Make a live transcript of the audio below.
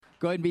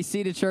Go ahead and be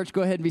seated, church.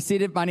 Go ahead and be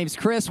seated. My name's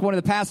Chris, one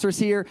of the pastors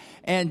here,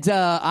 and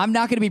I'm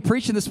not going to be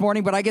preaching this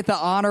morning, but I get the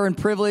honor and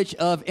privilege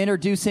of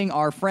introducing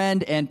our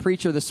friend and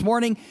preacher this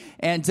morning.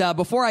 And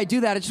before I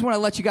do that, I just want to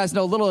let you guys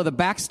know a little of the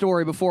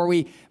backstory before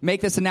we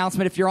make this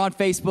announcement. If you're on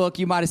Facebook,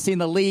 you might have seen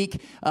the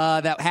leak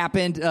that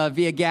happened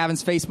via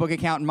Gavin's Facebook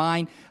account and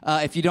mine.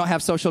 If you don't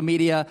have social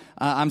media,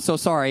 I'm so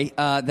sorry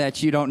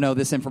that you don't know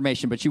this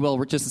information, but you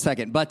will in just a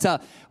second. But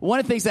one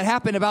of the things that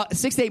happened about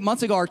 6 to 8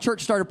 months ago, our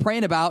church started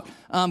praying about,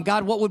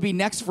 God, what would be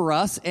next for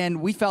us?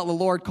 And we felt the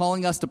Lord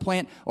calling us to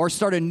plant or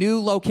start a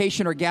new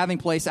location or gathering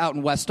place out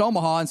in West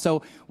Omaha. And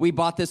so we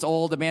bought this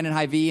old abandoned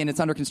Hy-Vee, and it's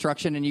under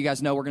construction. And you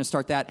guys know we're going to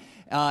start that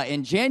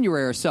in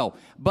January or so.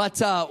 But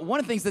one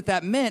of the things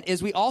that meant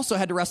is we also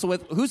had to wrestle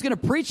with who's going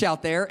to preach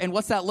out there and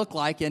what's that look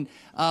like. And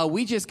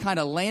we just kind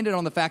of landed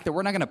on the fact that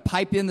we're not going to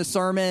pipe in the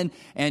sermon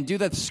and do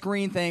the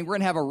screen thing. We're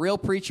going to have a real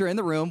preacher in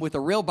the room with a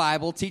real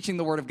Bible teaching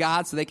the Word of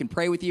God so they can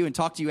pray with you and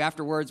talk to you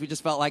afterwards. We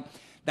just felt like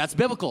that's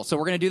biblical, so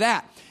we're going to do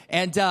that.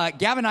 And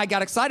Gavin and I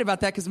got excited about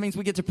that because it means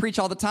we get to preach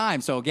all the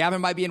time. So Gavin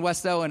might be in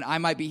Westo and I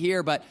might be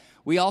here, but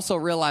we also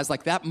realized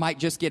like that might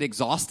just get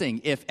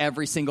exhausting if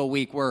every single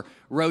week we're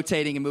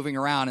rotating and moving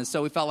around. And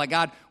so we felt like,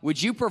 God,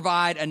 would you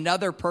provide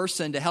another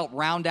person to help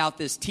round out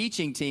this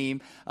teaching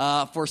team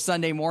for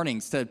Sunday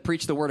mornings to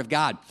preach the Word of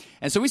God?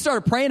 And so we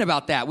started praying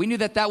about that. We knew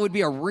that that would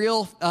be a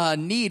real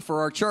need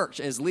for our church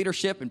as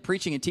leadership and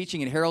preaching and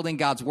teaching and heralding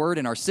God's Word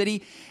in our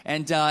city.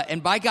 And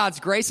by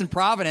God's grace and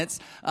providence,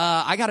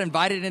 I got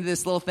invited into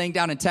this little thing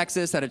down in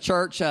Texas at a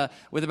church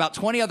with about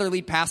 20 other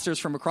lead pastors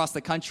from across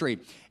the country.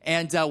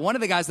 And one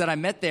of the guys that I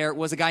met there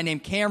was a guy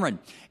named Cameron.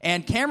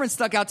 And Cameron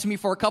stuck out to me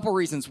for a couple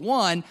reasons.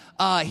 One,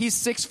 he's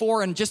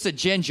 6'4" and just a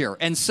ginger.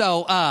 And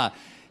so,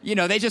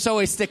 they just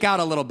always stick out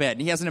a little bit.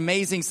 And he has an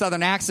amazing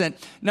Southern accent.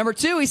 Number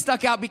two, he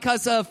stuck out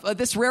because of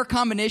this rare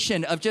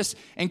combination of just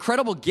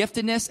incredible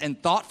giftedness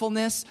and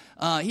thoughtfulness.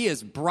 He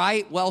is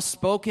bright,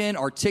 well-spoken,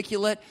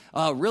 articulate,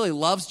 really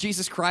loves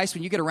Jesus Christ.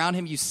 When you get around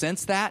him, you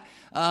sense that.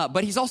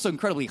 But he's also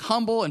incredibly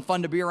humble and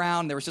fun to be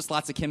around. There was just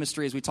lots of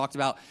chemistry as we talked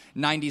about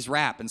 90s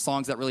rap and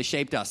songs that really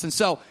shaped us. And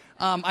so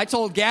I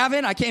told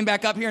Gavin, I came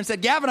back up here and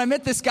said, Gavin, I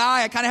met this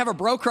guy. I kind of have a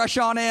bro crush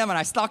on him, and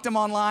I stalked him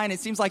online.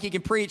 It seems like he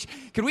can preach.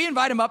 Could we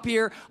invite him up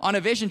here on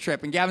a vision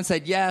trip? And Gavin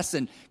said yes,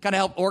 and kind of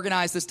helped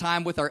organize this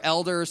time with our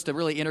elders to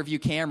really interview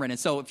Cameron. And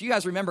so if you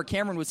guys remember,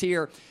 Cameron was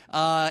here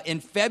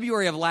in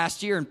February of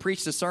last year and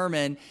preached a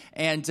sermon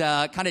and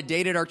kind of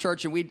dated our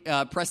church, and we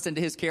pressed into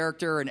his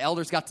character, and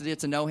elders got to get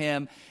to know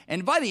him.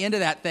 And by the end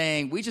of that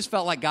thing, we just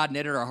felt like God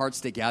knitted our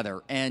hearts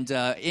together. And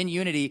in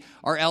unity,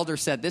 our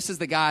elders said, this is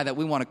the guy that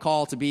we want to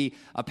call to be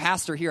a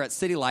pastor here at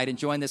City Light and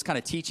join this kind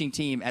of teaching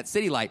team at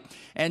City Light.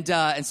 And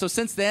so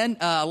since then,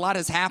 a lot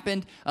has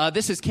happened.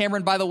 This is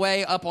Cameron, by the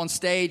way, up on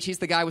stage. He's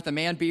the guy with the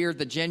man beard,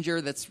 the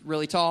ginger that's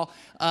really tall.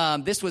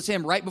 This was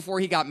him right before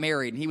he got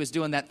married. And he was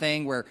doing that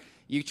thing where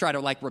you try to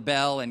like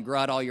rebel and grow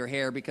out all your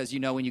hair because you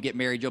know when you get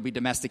married, you'll be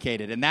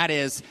domesticated. And that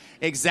is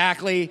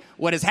exactly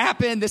what has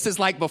happened. This is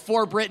like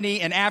before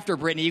Brittany and after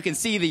Brittany. You can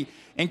see the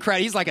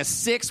incredible. He's like a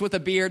 6 with a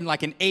beard and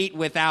like an 8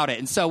 without it.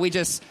 And so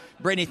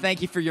Brittany,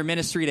 thank you for your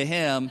ministry to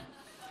him.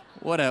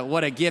 What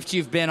a gift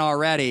you've been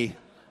already.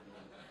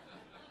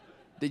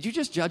 Did you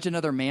just judge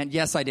another man?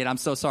 Yes, I did. I'm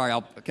so sorry.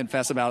 I'll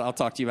confess about it. I'll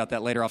talk to you about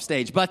that later off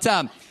stage. But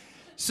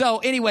so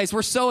anyways,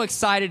 we're so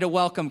excited to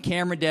welcome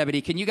Cameron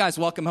Debity. Can you guys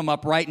welcome him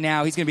up right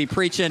now? He's going to be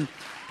preaching.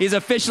 He's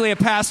officially a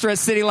pastor at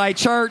City Light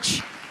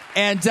Church.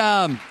 And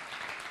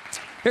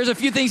here's a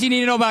few things you need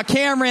to know about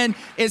Cameron.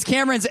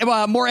 Cameron's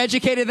more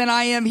educated than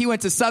I am. He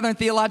went to Southern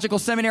Theological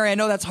Seminary. I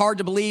know that's hard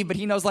to believe, but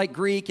he knows like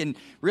Greek and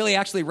really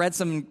actually read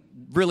some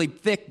really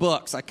thick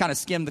books. I kind of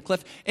skimmed the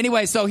cliff.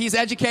 Anyway, so he's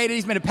educated.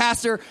 He's been a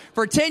pastor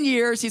for 10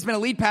 years. He's been a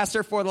lead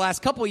pastor for the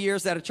last couple of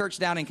years at a church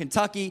down in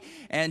Kentucky,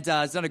 and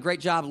has done a great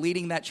job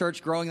leading that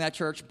church, growing that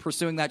church,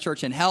 pursuing that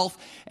church in health.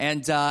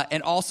 And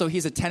also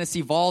he's a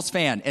Tennessee Vols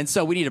fan. And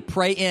so we need to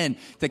pray in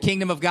the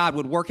kingdom of God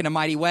would work in a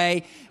mighty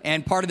way.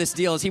 And part of this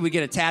deal is he would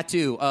get a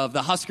tattoo of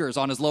the Huskers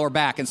on his lower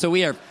back. And so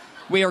we are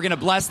going to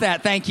bless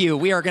that. Thank you.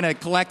 We are going to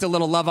collect a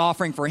little love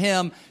offering for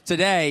him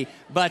today.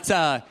 But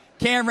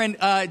Cameron,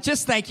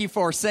 just thank you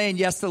for saying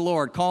yes to the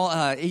Lord.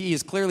 He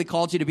has clearly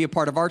called you to be a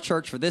part of our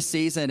church for this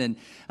season,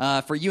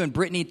 and for you and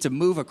Brittany to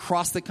move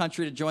across the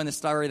country to join the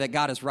story that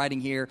God is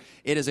writing here.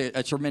 It is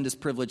a tremendous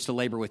privilege to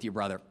labor with you,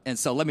 brother. And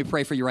so let me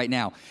pray for you right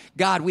now.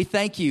 God, we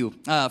thank you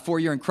for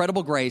your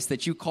incredible grace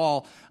that you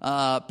call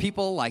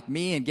people like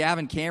me and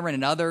Gavin, Cameron,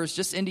 and others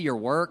just into your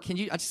work.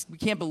 We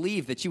can't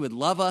believe that you would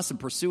love us and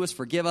pursue us,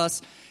 forgive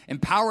us,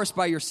 empower us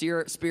by your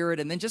spirit,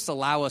 and then just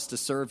allow us to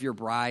serve your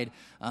bride,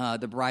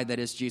 the bride that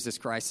is Jesus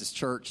Christ's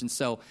church. And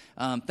so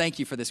thank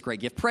you for this great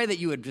gift. Pray that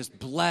you would just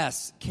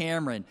bless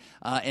Cameron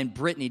and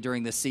Brittany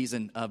during this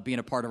season of being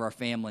a part of our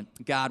family.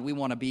 God, we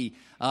want to be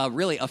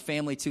really a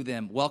family to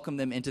them, welcome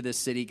them into this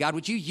city. God,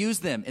 would you use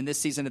them in this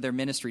season of their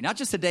ministry, not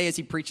just today as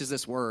he preaches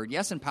this word.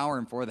 Yes, empower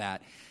him for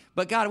that.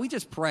 But God, we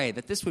just pray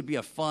that this would be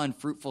a fun,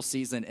 fruitful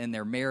season in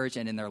their marriage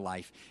and in their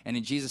life. And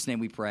in Jesus' name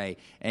we pray,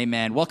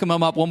 amen. Welcome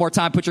him up one more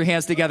time. Put your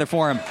hands together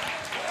for him.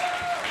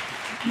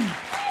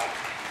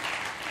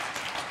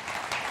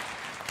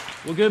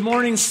 Well, good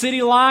morning,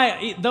 City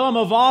Light. Though I'm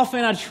a Vol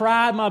fan, I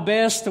tried my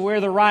best to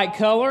wear the right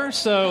color,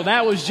 so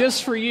that was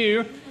just for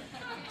you.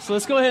 So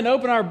let's go ahead and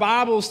open our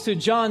Bibles to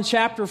John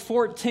chapter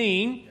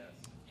 14.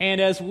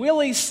 And as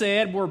Willie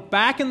said, we're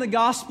back in the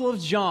Gospel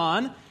of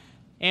John,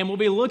 and we'll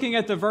be looking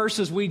at the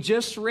verses we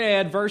just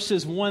read,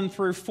 verses 1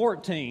 through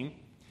 14.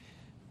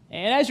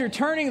 And as you're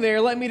turning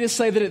there, let me just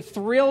say that it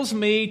thrills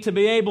me to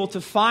be able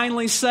to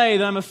finally say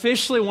that I'm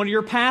officially one of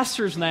your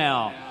pastors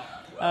now.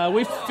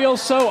 We feel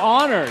so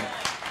honored.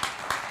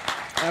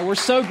 We're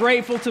so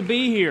grateful to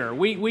be here.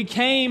 We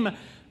came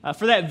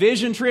for that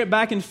vision trip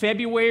back in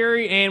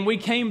February, and we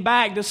came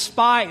back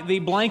despite the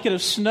blanket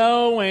of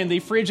snow and the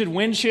frigid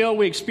wind chill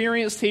we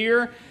experienced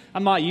here.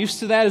 I'm not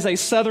used to that as a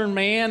Southern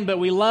man, but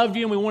we loved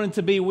you and we wanted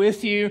to be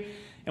with you,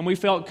 and we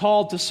felt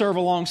called to serve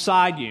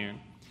alongside you.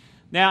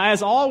 Now,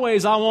 as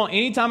always, I want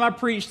anytime I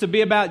preach to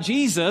be about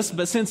Jesus,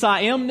 but since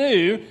I am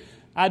new,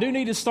 I do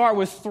need to start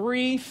with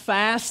 3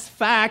 fast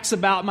facts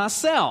about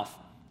myself.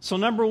 So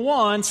number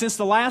 1, since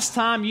the last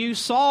time you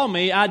saw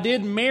me, I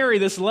did marry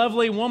this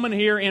lovely woman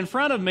here in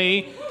front of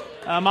me.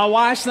 My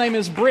wife's name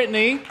is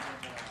Brittany.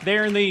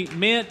 They're in the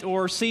mint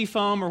or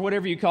seafoam or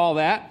whatever you call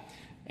that.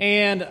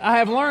 And I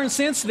have learned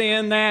since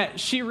then that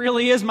she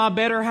really is my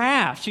better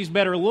half. She's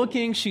better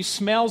looking. She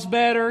smells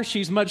better.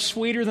 She's much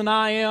sweeter than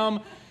I am.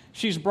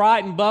 She's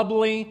bright and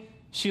bubbly.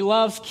 She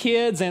loves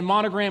kids and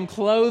monogram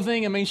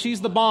clothing. I mean,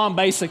 she's the bomb,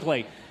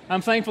 basically.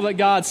 I'm thankful that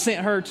God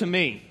sent her to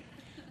me.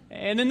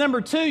 And then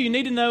number 2, you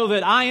need to know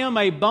that I am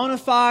a bona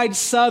fide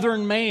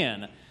Southern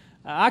man.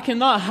 I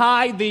cannot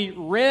hide the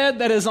red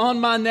that is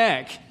on my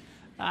neck.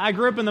 I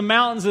grew up in the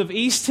mountains of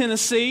East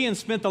Tennessee and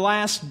spent the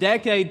last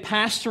decade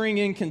pastoring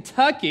in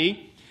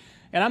Kentucky.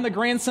 And I'm the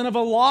grandson of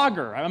a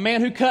logger. I'm a man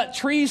who cut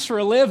trees for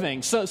a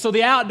living. So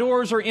the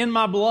outdoors are in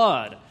my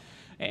blood.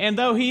 And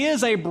though he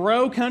is a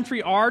bro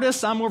country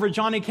artist, I'm more of a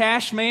Johnny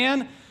Cash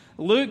man.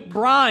 Luke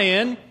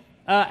Bryan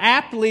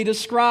aptly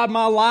described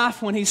my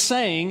life when he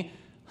sang,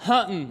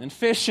 hunting and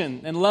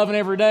fishing and loving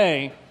every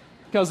day,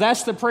 because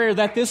that's the prayer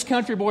that this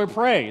country boy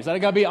prays. I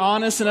got to be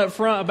honest and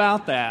upfront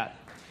about that.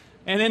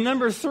 And then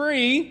number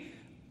 3,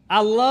 I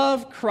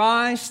love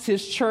Christ,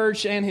 His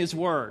church, and His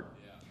Word.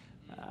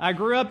 I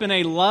grew up in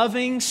a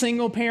loving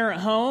single-parent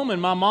home, and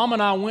my mom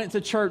and I went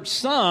to church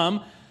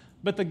some,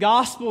 but the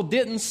gospel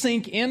didn't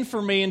sink in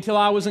for me until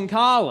I was in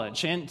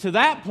college. And to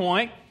that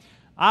point,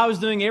 I was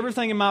doing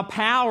everything in my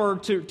power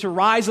to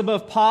rise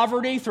above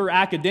poverty through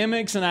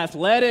academics and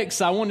athletics.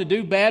 I wanted to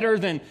do better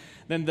than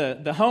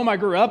the home I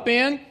grew up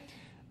in.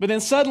 But then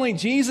suddenly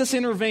Jesus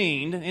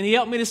intervened, and He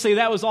helped me to see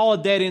that was all a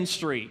dead-end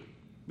street,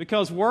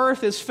 because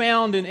worth is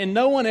found in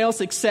no one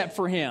else except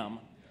for Him.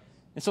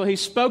 And so He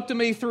spoke to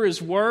me through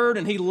His Word,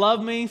 and He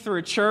loved me through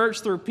a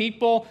church, through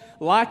people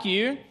like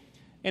you,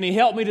 and He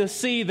helped me to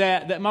see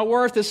that my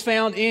worth is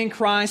found in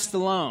Christ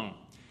alone.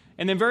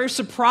 And then very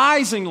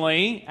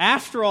surprisingly,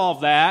 after all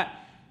of that,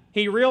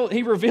 he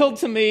revealed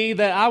to me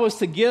that I was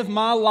to give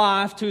my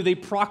life to the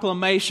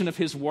proclamation of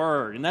His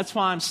Word. And that's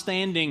why I'm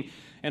standing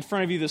in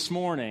front of you this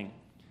morning.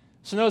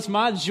 So no, it's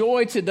my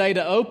joy today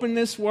to open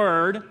this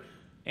Word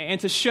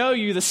and to show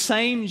you the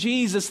same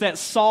Jesus that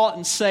sought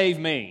and saved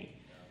me.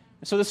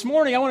 So this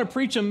morning I want to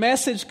preach a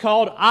message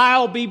called,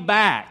 I'll Be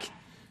Back.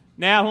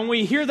 Now, when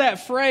we hear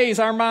that phrase,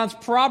 our minds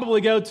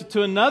probably go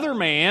to another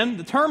man,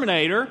 the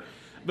Terminator.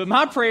 But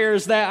my prayer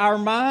is that our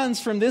minds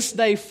from this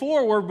day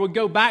forward will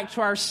go back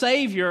to our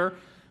Savior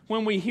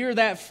when we hear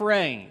that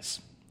phrase.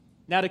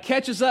 Now, to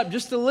catch us up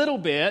just a little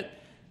bit,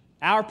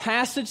 our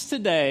passage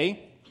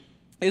today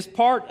is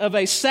part of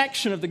a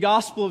section of the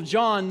Gospel of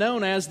John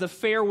known as the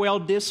Farewell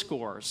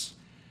Discourse.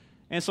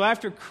 And so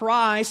after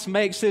Christ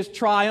makes His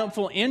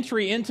triumphal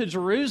entry into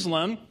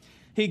Jerusalem,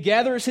 He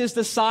gathers His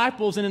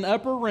disciples in an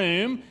upper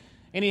room,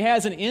 and He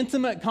has an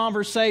intimate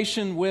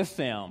conversation with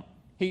them.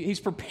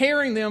 He's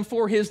preparing them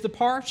for His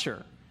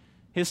departure.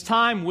 His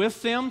time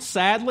with them,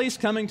 sadly, is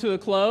coming to a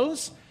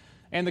close,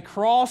 and the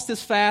cross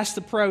is fast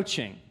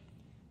approaching.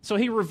 So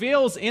He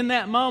reveals in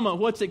that moment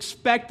what's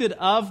expected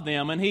of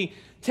them, and He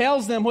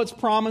tells them what's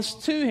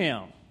promised to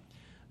Him.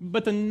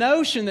 But the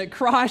notion that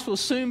Christ will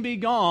soon be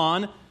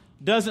gone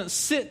doesn't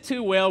sit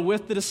too well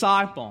with the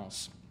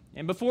disciples.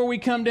 And before we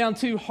come down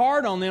too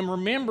hard on them,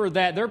 remember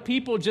that they're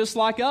people just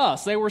like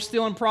us. They were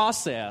still in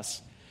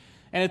process.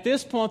 And at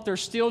this point, they're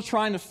still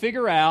trying to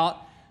figure out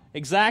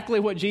exactly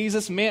what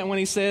Jesus meant when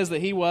He says that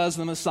He was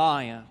the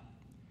Messiah.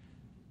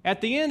 At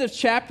the end of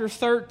chapter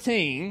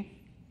 13,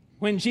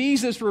 when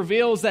Jesus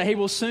reveals that He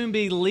will soon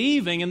be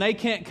leaving and they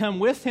can't come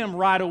with Him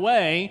right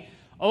away,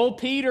 old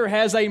Peter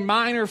has a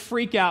minor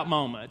freak-out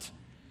moment.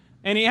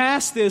 And he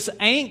asks this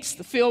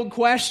angst-filled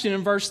question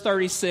in verse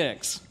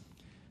 36.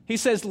 He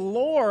says,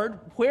 "Lord,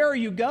 where are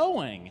you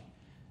going?"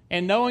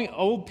 And knowing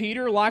old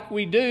Peter, like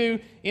we do,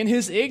 in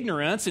his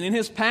ignorance and in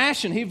his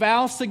passion, he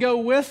vows to go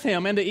with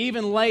Him and to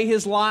even lay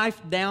his life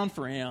down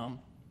for Him.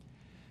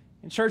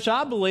 In church,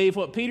 I believe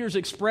what Peter's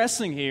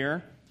expressing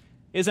here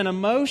is an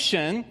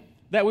emotion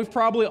that we've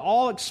probably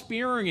all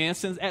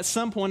experienced at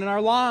some point in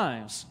our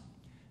lives.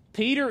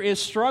 Peter is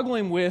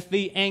struggling with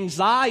the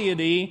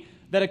anxiety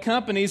that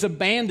accompanies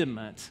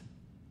abandonment.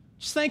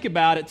 Just think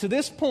about it. To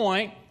this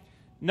point,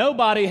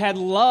 nobody had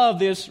loved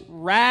this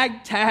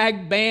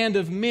ragtag band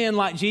of men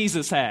like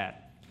Jesus had.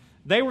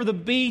 They were the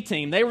B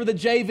team. They were the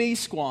JV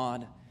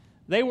squad.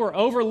 They were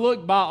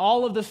overlooked by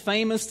all of the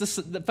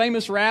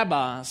famous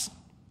rabbis.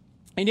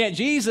 And yet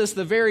Jesus,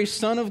 the very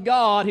Son of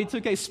God, He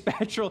took a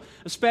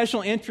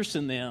special interest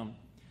in them.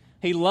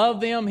 He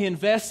loved them. He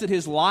invested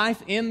His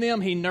life in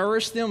them. He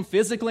nourished them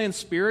physically and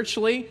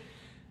spiritually.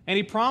 And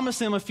He promised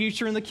them a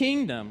future in the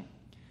kingdom.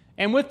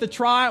 And with the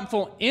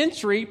triumphal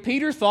entry,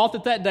 Peter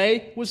thought that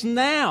day was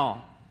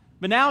now.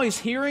 But now he's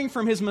hearing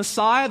from his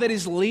Messiah that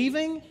He's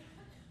leaving.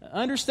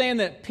 Understand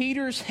that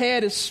Peter's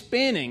head is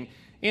spinning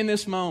in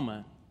this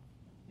moment.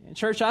 And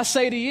church, I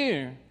say to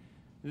you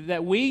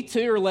that we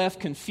too are left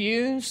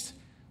confused.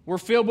 We're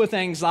filled with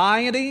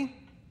anxiety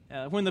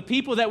when the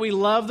people that we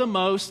love the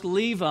most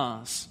leave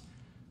us.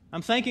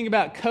 I'm thinking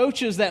about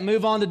coaches that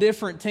move on to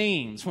different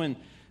teams, when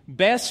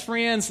best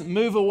friends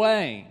move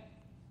away,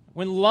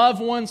 when loved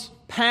ones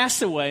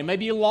pass away.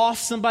 Maybe you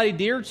lost somebody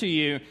dear to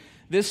you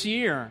this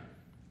year.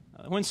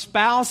 When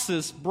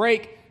spouses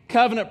break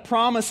covenant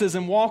promises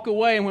and walk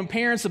away, and when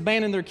parents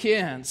abandon their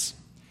kids.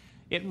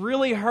 It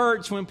really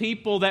hurts when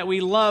people that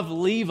we love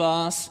leave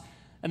us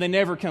and they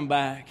never come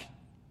back.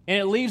 And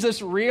it leaves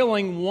us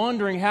reeling,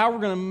 wondering how we're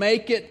going to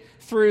make it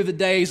through the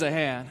days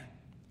ahead.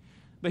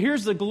 But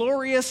here's the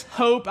glorious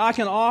hope I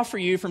can offer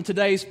you from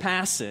today's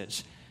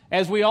passage,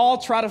 as we all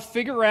try to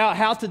figure out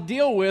how to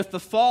deal with the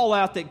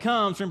fallout that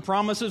comes when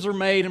promises are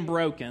made and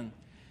broken.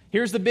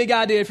 Here's the big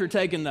idea if you're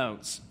taking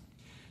notes.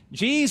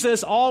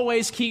 Jesus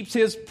always keeps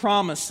His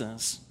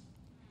promises.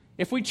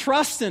 If we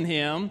trust in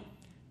Him,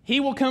 He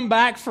will come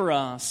back for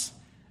us.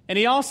 And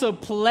He also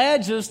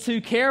pledges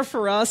to care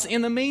for us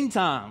in the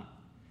meantime.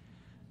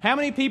 How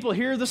many people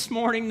here this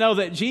morning know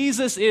that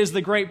Jesus is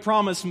the great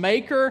promise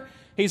maker?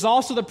 He's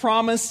also the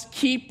promise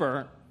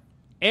keeper.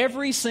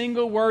 Every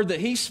single word that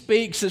He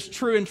speaks is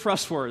true and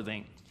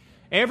trustworthy.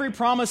 Every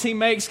promise He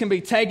makes can be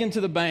taken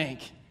to the bank.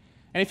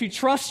 And if you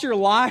trust your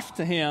life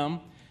to Him,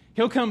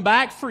 He'll come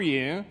back for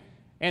you,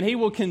 and He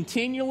will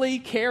continually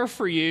care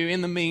for you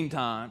in the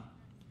meantime.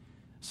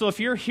 So if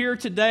you're here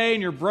today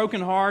and you're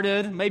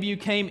brokenhearted, maybe you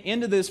came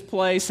into this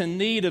place in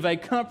need of a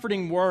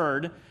comforting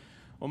word,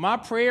 well, my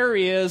prayer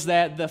is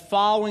that the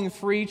following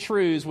three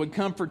truths would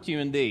comfort you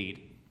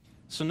indeed.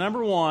 So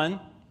number one,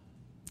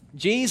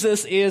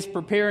 Jesus is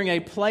preparing a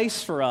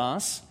place for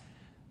us,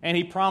 and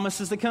He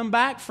promises to come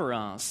back for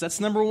us. That's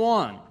number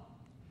one.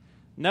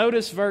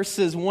 Notice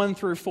verses 1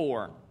 through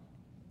 4.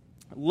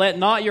 Let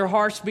not your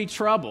hearts be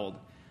troubled.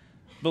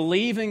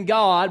 Believe in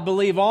God,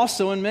 believe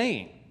also in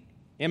me.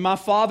 In my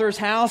Father's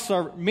house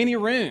are many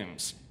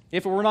rooms.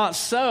 If it were not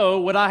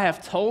so, would I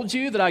have told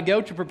you that I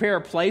go to prepare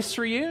a place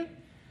for you?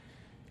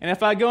 And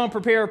if I go and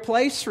prepare a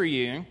place for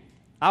you,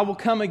 I will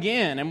come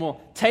again and will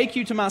take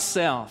you to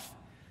myself,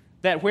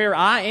 that where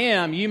I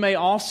am, you may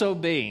also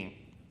be,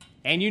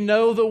 and you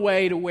know the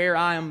way to where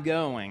I am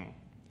going.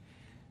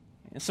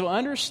 And so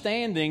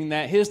understanding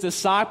that His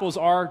disciples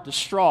are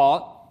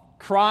distraught,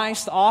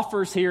 Christ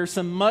offers here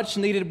some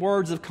much-needed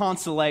words of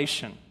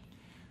consolation.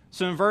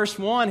 So in verse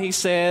 1, He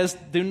says,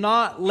 do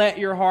not let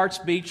your hearts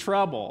be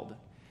troubled.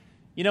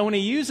 You know, when He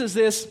uses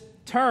this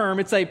term,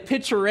 it's a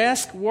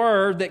picturesque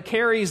word that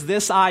carries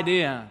this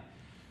idea.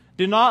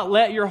 Do not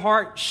let your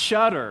heart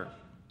shudder.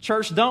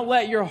 Church, don't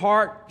let your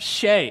heart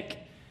shake.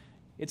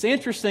 It's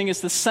interesting,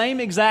 it's the same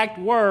exact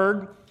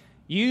word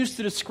used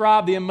to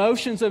describe the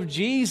emotions of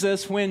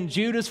Jesus when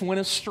Judas went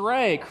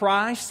astray.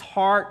 Christ's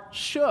heart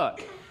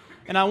shook.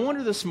 And I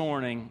wonder this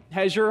morning,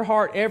 has your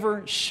heart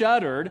ever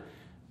shuddered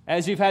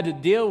as you've had to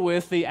deal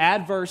with the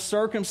adverse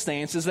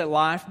circumstances that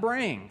life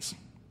brings?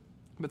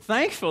 But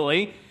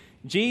thankfully,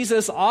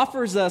 Jesus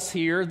offers us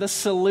here the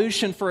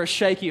solution for a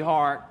shaky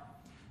heart.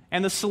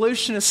 And the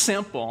solution is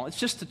simple. It's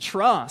just to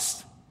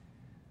trust.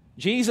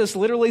 Jesus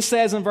literally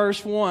says in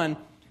verse 1,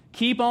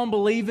 keep on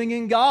believing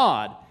in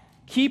God.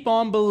 Keep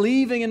on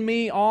believing in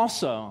me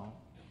also.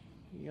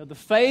 You know, the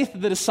faith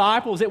of the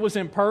disciples, it was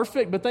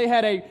imperfect, but they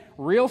had a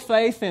real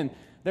faith in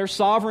their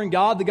sovereign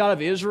God, the God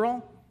of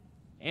Israel.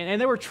 And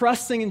they were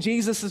trusting in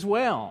Jesus as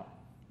well.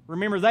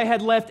 Remember, they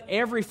had left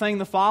everything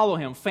to follow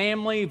Him.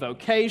 Family,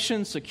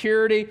 vocation,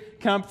 security,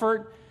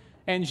 comfort.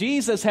 And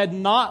Jesus had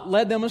not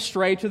led them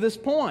astray to this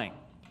point.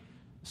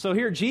 So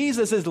here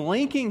Jesus is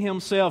linking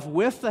Himself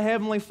with the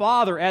Heavenly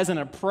Father as an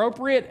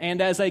appropriate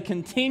and as a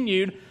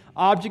continued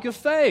object of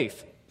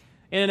faith.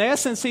 And in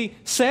essence, He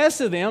says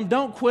to them,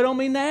 don't quit on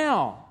me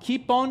now.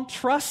 Keep on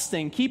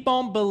trusting. Keep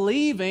on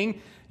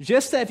believing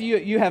just as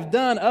you have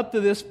done up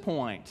to this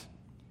point.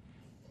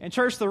 And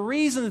church, the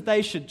reason that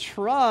they should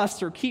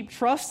trust or keep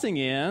trusting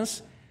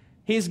is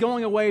He's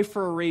going away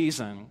for a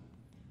reason.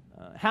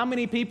 How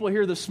many people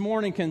here this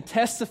morning can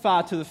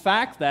testify to the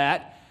fact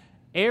that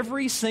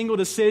every single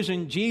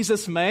decision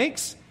Jesus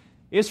makes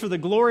is for the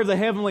glory of the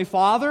Heavenly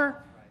Father,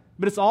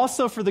 but it's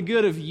also for the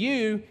good of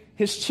you,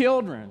 His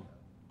children.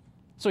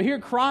 So here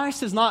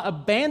Christ is not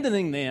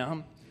abandoning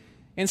them.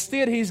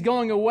 Instead, He's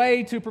going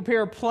away to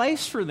prepare a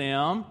place for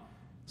them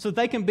so that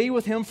they can be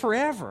with Him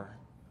forever.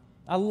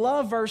 I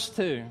love verse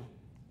 2.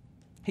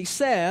 He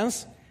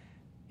says,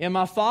 "In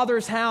my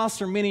Father's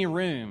house are many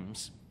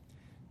rooms."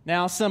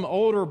 Now, some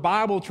older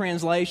Bible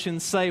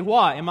translations say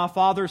what? "In my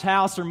Father's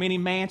house are many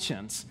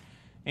mansions."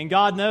 And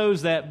God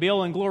knows that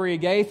Bill and Gloria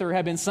Gaither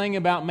have been singing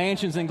about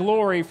mansions and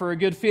glory for a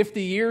good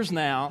 50 years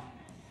now.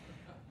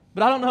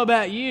 But I don't know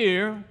about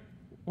you.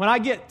 When I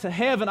get to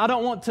heaven, I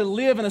don't want to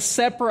live in a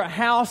separate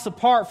house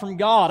apart from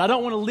God. I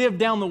don't want to live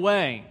down the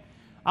way.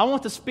 I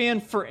want to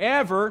spend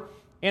forever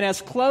in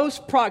as close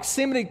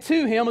proximity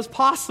to Him as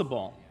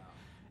possible.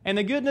 And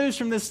the good news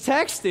from this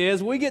text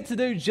is we get to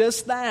do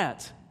just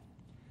that.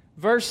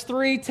 Verse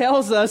 3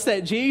 tells us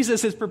that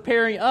Jesus is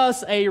preparing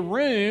us a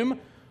room,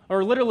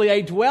 or literally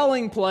a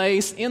dwelling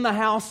place, in the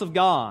house of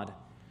God.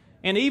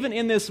 And even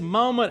in this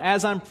moment,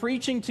 as I'm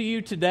preaching to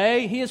you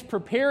today, He is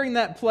preparing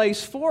that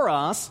place for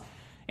us,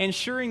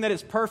 ensuring that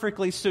it's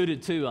perfectly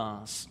suited to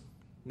us.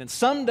 And then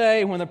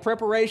someday, when the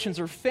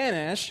preparations are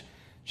finished,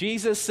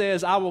 Jesus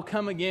says, "I will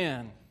come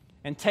again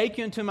and take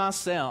you into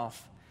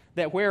myself,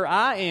 that where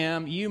I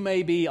am, you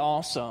may be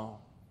also."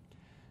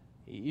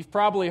 You've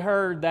probably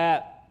heard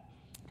that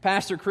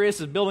Pastor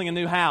Chris is building a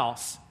new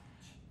house.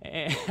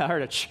 And I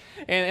heard it.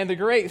 And the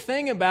great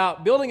thing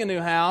about building a new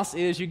house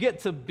is you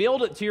get to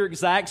build it to your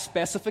exact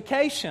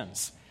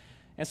specifications.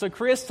 And so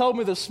Chris told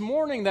me this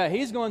morning that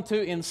he's going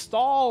to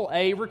install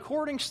a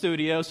recording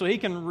studio so he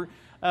can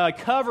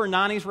cover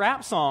 90s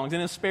rap songs in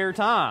his spare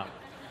time.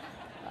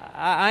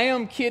 I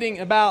am kidding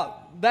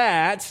about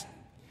that.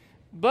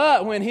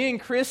 But when he and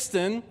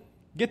Kristen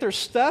get their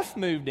stuff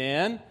moved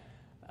in,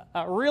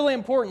 a really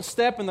important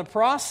step in the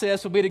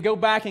process will be to go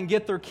back and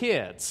get their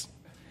kids.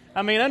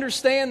 I mean,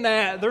 understand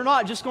that they're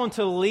not just going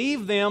to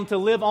leave them to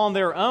live on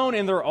their own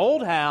in their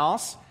old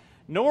house,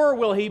 nor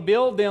will he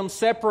build them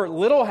separate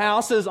little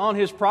houses on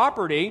his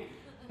property.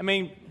 I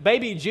mean,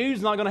 baby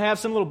Jude's not going to have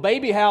some little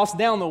baby house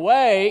down the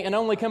way and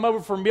only come over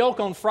for milk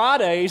on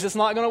Fridays. It's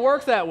not going to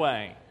work that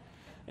way.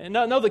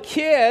 No, the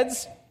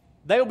kids,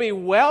 they'll be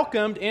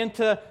welcomed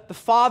into the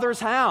Father's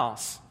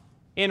house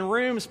in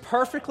rooms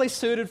perfectly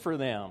suited for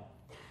them.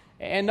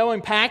 And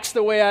knowing Pax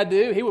the way I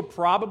do, he would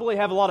probably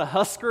have a lot of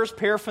Huskers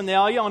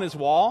paraphernalia on his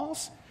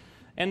walls.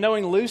 And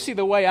knowing Lucy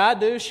the way I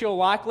do, she'll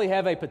likely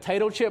have a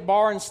potato chip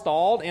bar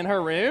installed in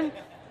her room.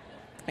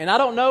 And I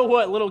don't know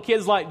what little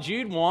kids like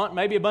Jude want,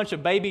 maybe a bunch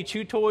of baby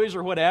chew toys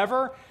or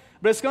whatever,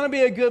 but it's going to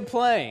be a good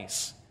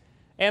place.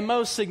 And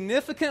most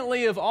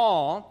significantly of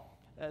all,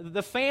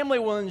 the family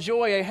will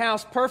enjoy a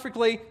house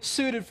perfectly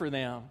suited for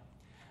them.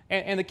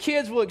 And the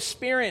kids will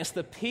experience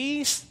the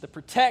peace, the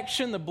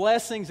protection, the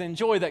blessings, and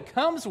joy that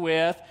comes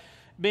with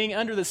being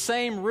under the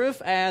same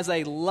roof as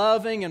a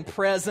loving and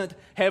present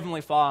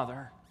Heavenly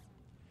Father.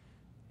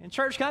 And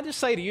church, can I just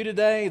say to you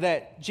today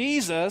that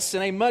Jesus,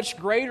 in a much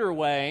greater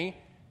way,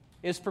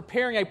 is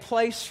preparing a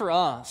place for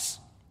us,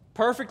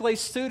 perfectly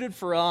suited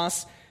for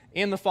us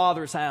in the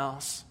Father's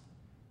house.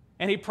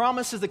 And He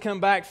promises to come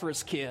back for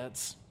His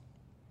kids.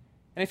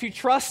 And if you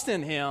trust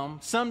in Him,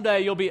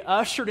 someday you'll be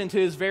ushered into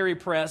His very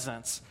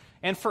presence.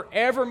 And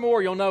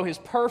forevermore, you'll know His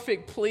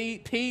perfect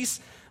peace,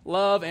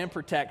 love, and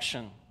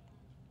protection.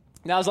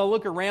 Now, as I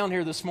look around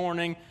here this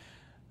morning,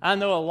 I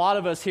know a lot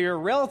of us here are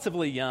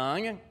relatively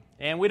young,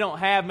 and we don't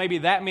have maybe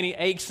that many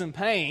aches and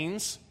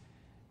pains,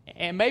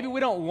 and maybe we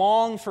don't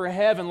long for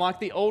heaven like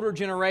the older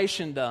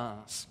generation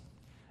does.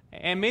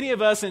 And many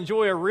of us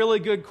enjoy a really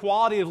good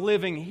quality of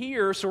living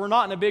here, so we're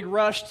not in a big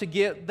rush to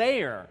get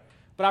there.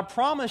 But I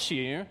promise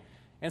you,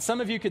 and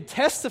some of you could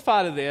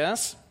testify to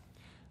this,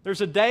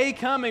 there's a day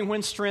coming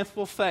when strength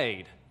will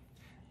fade,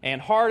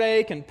 and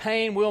heartache and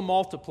pain will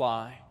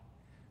multiply. I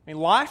mean,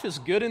 life is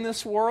good in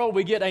this world.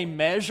 We get a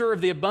measure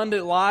of the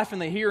abundant life in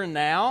the here and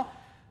now,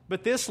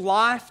 but this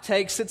life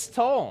takes its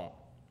toll.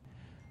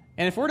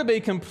 And if we're to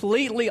be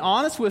completely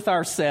honest with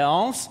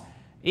ourselves,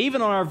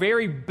 even on our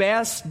very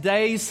best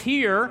days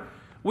here,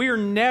 we are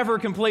never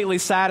completely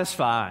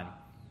satisfied.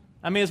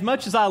 I mean, as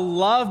much as I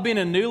love being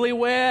a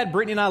newlywed,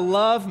 Brittany and I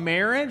love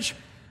marriage,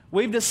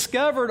 we've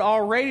discovered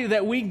already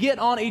that we get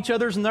on each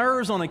other's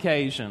nerves on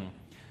occasion.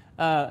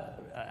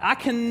 I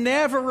can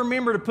never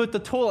remember to put the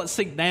toilet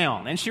seat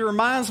down, and she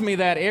reminds me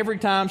that every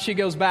time she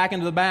goes back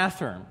into the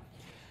bathroom.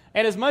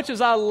 And as much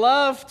as I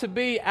love to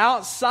be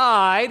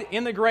outside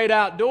in the great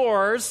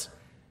outdoors,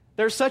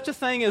 there's such a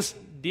thing as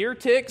deer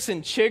ticks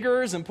and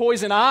chiggers and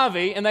poison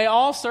ivy, and they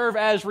all serve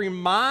as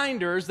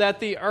reminders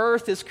that the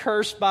earth is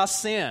cursed by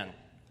sin.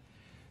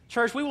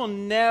 Church, we will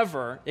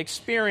never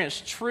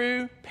experience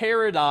true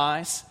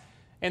paradise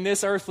in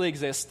this earthly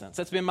existence.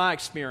 That's been my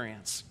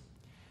experience.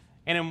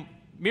 And in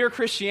Mere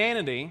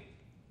Christianity,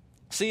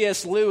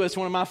 C.S. Lewis,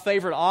 one of my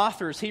favorite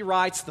authors, he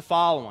writes the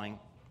following: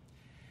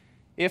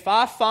 "If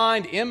I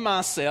find in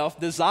myself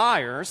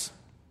desires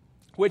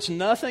which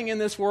nothing in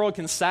this world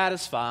can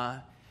satisfy,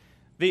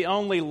 the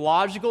only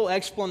logical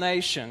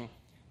explanation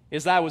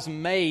is I was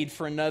made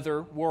for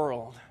another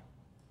world."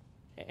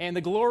 And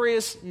the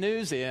glorious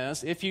news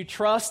is, if you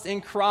trust in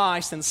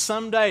Christ, and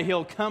someday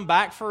He'll come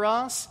back for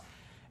us,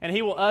 and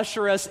He will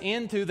usher us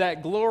into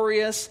that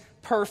glorious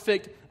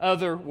perfect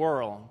other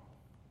world.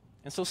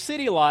 And so,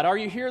 City Light, are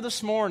you here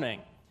this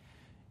morning?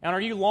 And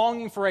are you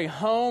longing for a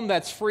home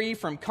that's free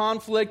from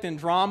conflict and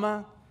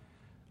drama?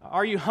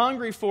 Are you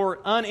hungry for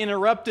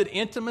uninterrupted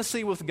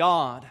intimacy with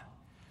God?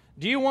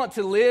 Do you want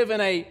to live in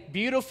a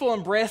beautiful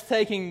and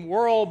breathtaking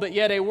world, but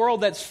yet a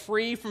world that's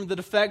free from the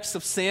defects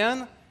of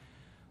sin?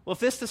 Well, if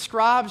this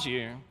describes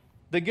you,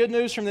 the good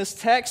news from this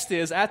text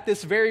is at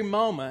this very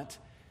moment,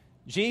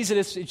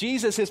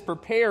 Jesus is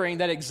preparing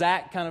that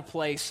exact kind of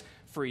place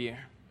for you.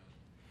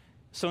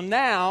 So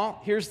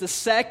now, here's the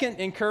second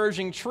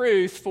encouraging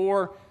truth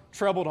for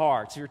troubled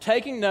hearts. If you're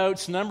taking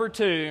notes, number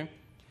 2,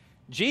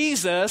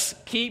 Jesus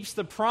keeps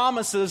the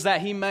promises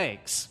that He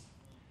makes.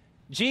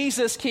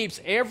 Jesus keeps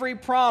every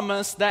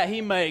promise that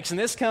He makes, and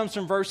this comes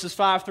from verses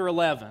 5 through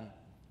 11.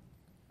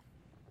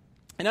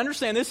 And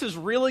understand, this is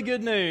really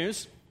good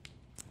news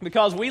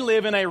because we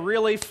live in a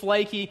really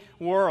flaky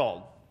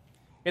world.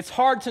 It's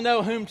hard to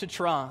know whom to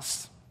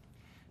trust.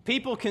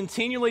 People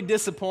continually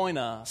disappoint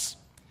us.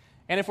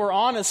 And if we're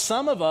honest,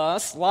 some of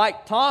us,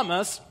 like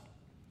Thomas,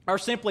 are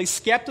simply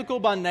skeptical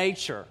by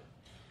nature.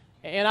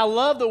 And I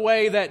love the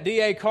way that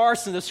D.A.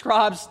 Carson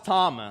describes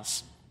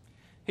Thomas.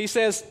 He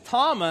says,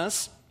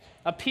 Thomas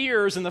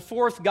appears in the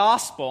 4th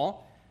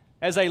gospel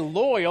as a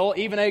loyal,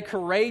 even a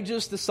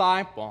courageous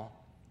disciple,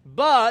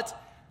 but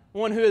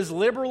one who is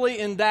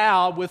liberally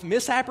endowed with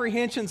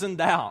misapprehensions and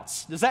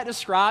doubts. Does that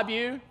describe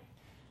you?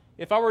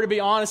 If I were to be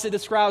honest, it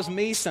describes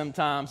me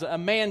sometimes. A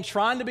man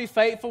trying to be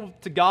faithful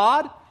to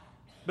God,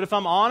 but if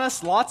I'm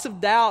honest, lots of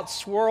doubts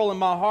swirl in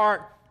my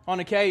heart on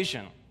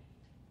occasion.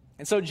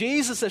 And so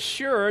Jesus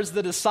assures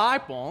the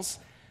disciples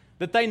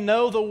that they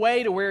know the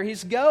way to where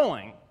He's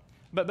going.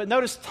 But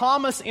notice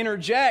Thomas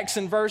interjects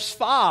in verse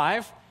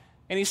 5,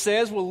 and he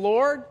says, well,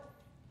 Lord,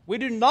 we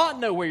do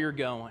not know where you're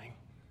going.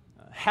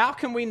 How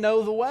can we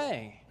know the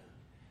way?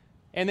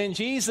 And then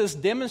Jesus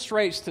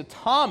demonstrates to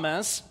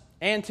Thomas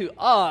and to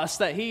us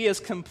that He is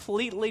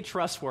completely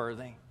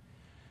trustworthy.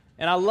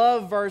 And I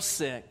love verse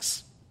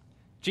 6.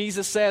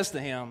 Jesus says to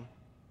him,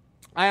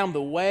 I am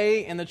the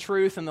way and the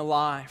truth and the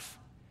life.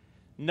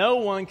 No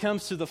one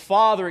comes to the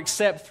Father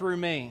except through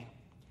me.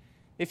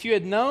 If you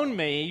had known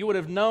me, you would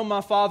have known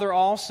my Father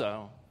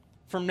also.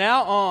 From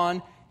now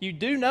on, you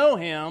do know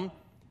Him,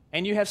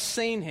 and you have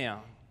seen Him.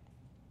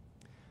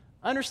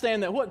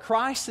 Understand that what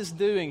Christ is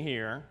doing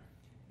here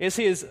is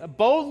He is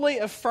boldly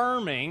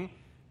affirming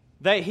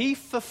that He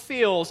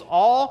fulfills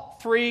all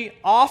 3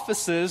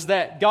 offices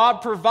that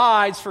God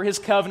provides for His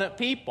covenant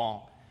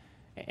people.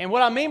 And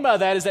what I mean by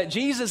that is that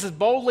Jesus is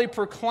boldly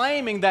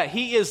proclaiming that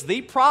He is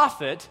the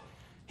prophet,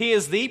 He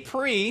is the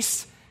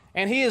priest,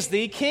 and He is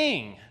the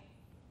king.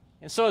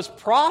 And so as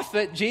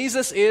prophet,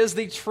 Jesus is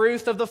the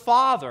truth of the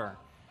Father.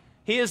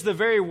 He is the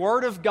very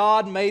Word of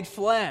God made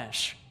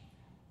flesh.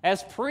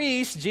 As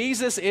priest,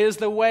 Jesus is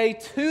the way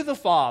to the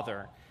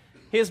Father.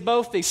 He is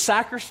both the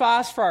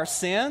sacrifice for our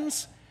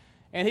sins,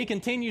 and He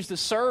continues to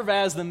serve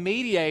as the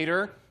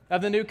mediator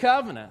of the new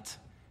covenant.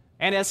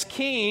 And as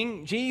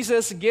king,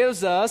 Jesus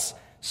gives us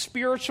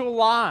spiritual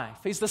life.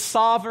 He's the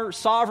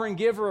sovereign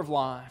giver of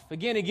life.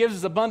 Again, He gives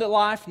us abundant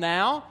life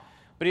now,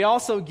 but He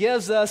also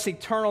gives us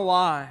eternal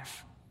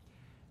life.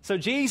 So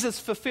Jesus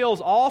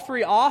fulfills all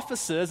 3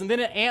 offices, and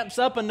then it amps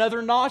up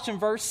another notch in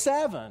verse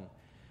 7.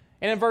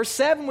 And in verse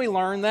 7 we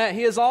learn that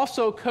He is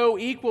also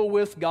co-equal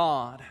with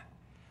God.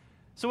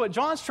 So what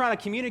John's trying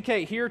to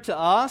communicate here to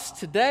us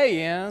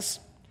today is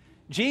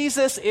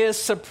Jesus is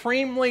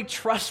supremely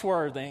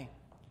trustworthy.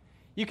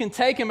 You can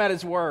take Him at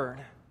His word.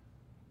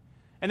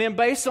 And then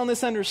based on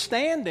this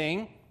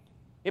understanding,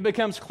 it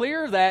becomes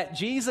clear that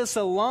Jesus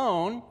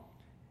alone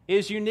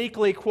is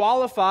uniquely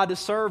qualified to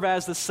serve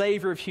as the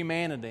Savior of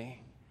humanity.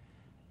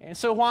 And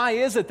so why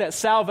is it that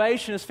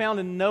salvation is found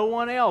in no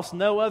one else,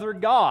 no other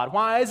God?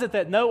 Why is it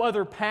that no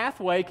other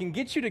pathway can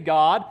get you to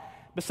God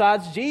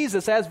besides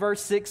Jesus, as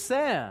verse 6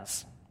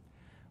 says?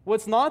 Well,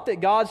 it's not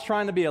that God's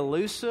trying to be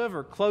elusive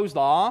or closed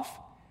off.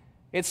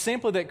 It's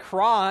simply that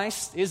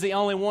Christ is the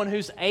only one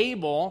who's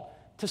able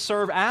to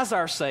serve as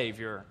our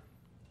Savior.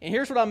 And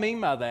here's what I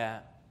mean by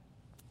that.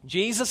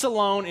 Jesus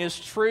alone is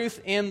truth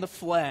in the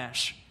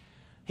flesh.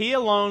 He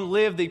alone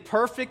lived the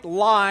perfect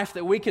life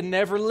that we could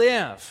never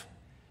live.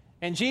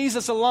 And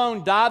Jesus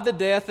alone died the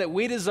death that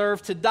we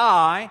deserve to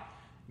die,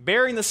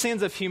 bearing the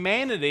sins of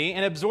humanity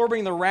and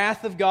absorbing the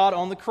wrath of God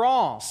on the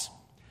cross.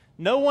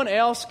 No one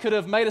else could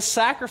have made a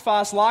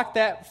sacrifice like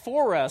that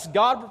for us.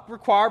 God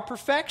required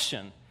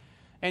perfection.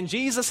 And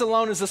Jesus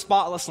alone is the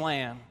spotless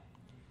Lamb.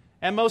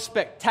 And most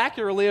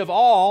spectacularly of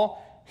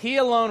all, He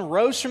alone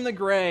rose from the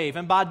grave.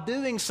 And by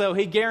doing so,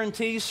 He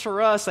guarantees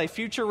for us a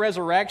future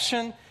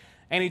resurrection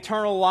and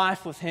eternal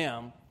life with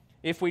Him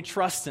if we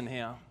trust in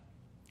Him.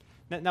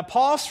 Now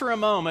pause for a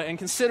moment and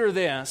consider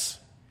this.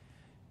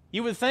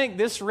 You would think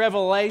this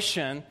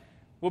revelation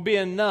will be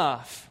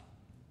enough,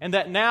 and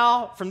that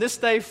now, from this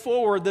day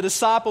forward, the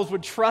disciples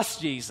would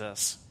trust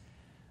Jesus.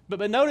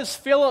 But notice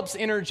Philip's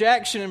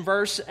interjection in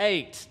verse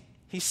 8.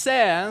 He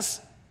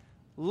says,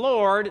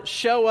 Lord,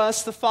 show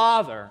us the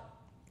Father,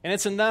 and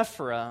it's enough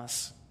for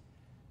us.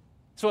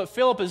 So what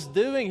Philip is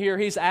doing here,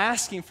 he's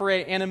asking for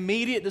an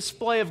immediate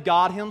display of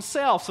God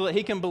himself so that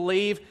he can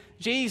believe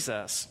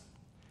Jesus.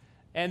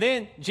 And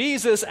then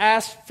Jesus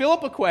asked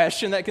Philip a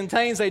question that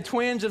contains a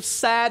twinge of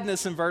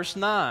sadness in verse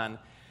 9. And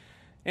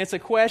it's a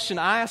question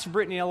I ask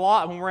Brittany a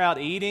lot when we're out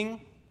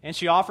eating, and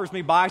she offers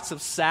me bites of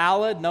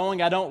salad,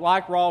 knowing I don't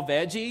like raw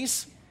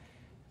veggies.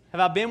 Have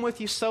I been with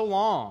you so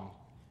long,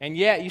 and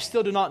yet you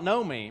still do not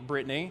know me,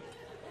 Brittany?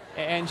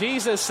 And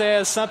Jesus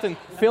says something,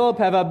 Philip,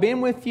 have I been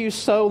with you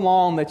so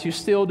long that you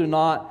still do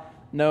not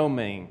know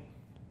me?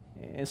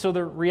 And so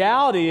the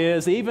reality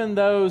is, even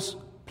those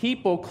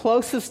people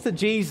closest to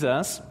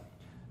Jesus,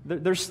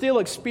 they're still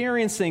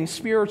experiencing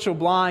spiritual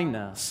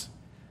blindness.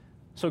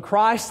 So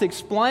Christ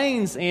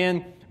explains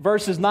in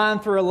verses 9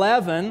 through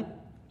 11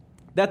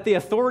 that the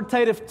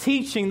authoritative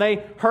teaching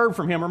they heard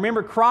from him.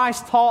 Remember,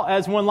 Christ taught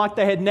as one like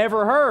they had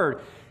never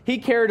heard. He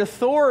carried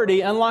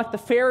authority unlike the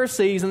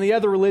Pharisees and the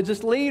other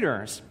religious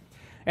leaders.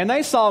 And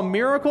they saw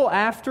miracle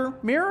after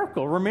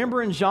miracle.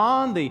 Remember in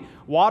John, the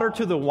water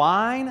to the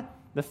wine,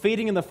 the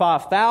feeding of the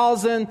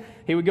 5,000.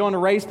 He would go on to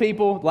raise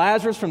people,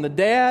 Lazarus from the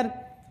dead.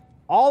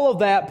 All of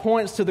that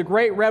points to the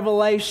great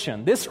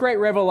revelation, this great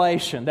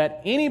revelation,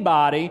 that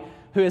anybody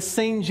who has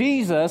seen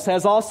Jesus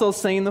has also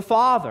seen the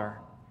Father.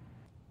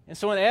 And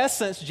so in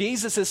essence,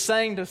 Jesus is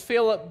saying to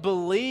Philip,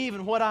 believe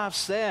in what I've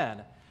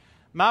said.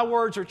 My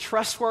words are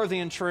trustworthy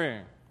and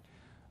true.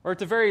 Or at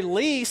the very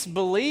least,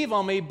 believe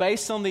on me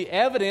based on the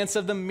evidence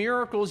of the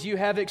miracles you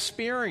have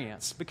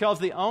experienced. Because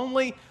the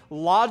only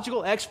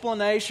logical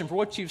explanation for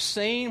what you've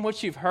seen,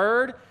 what you've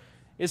heard,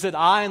 is that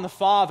I and the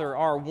Father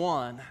are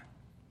one.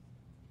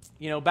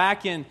 You know,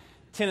 back in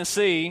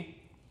Tennessee,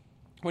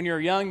 when you're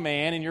a young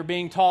man and you're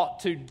being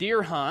taught to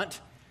deer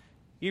hunt,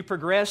 you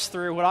progress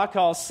through what I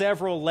call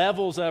several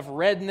levels of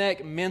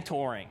redneck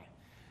mentoring.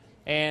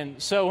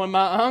 And so when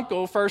my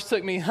uncle first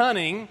took me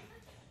hunting,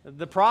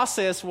 the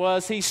process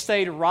was he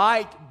stayed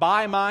right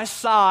by my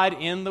side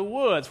in the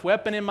woods,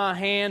 weapon in my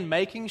hand,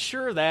 making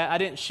sure that I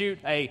didn't shoot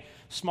a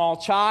small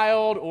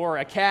child or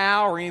a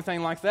cow or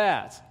anything like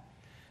that.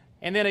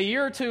 And then a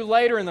year or two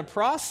later in the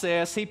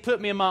process, he put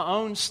me in my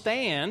own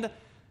stand,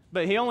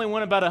 but he only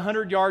went about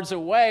 100 yards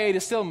away to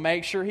still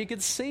make sure he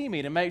could see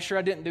me, to make sure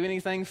I didn't do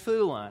anything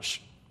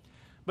foolish.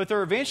 But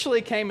there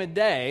eventually came a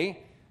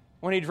day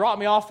when he dropped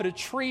me off at a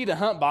tree to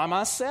hunt by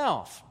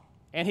myself.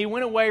 And he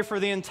went away for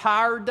the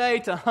entire day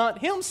to hunt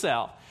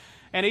himself.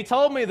 And he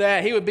told me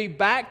that he would be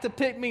back to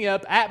pick me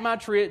up at my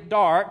tree at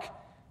dark,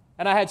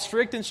 and I had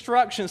strict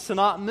instructions to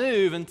not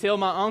move until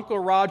my Uncle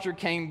Roger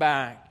came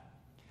back.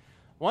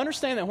 Well,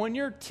 understand that when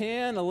you're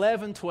 10,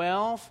 11,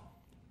 12,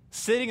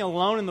 sitting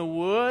alone in the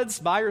woods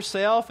by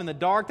yourself in the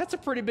dark, that's a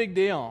pretty big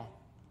deal.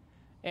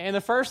 And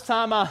the first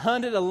time I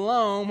hunted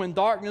alone when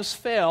darkness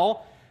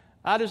fell,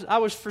 I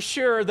was for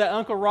sure that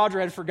Uncle Roger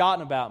had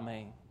forgotten about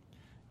me.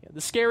 The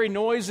scary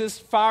noises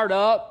fired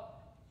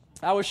up.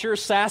 I was sure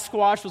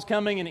Sasquatch was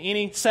coming in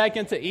any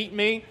second to eat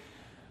me.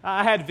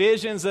 I had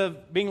visions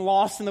of being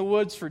lost in the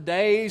woods for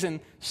days and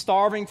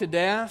starving to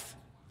death.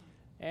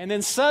 And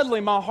then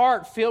suddenly my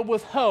heart filled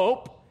with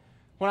hope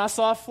when I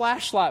saw a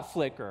flashlight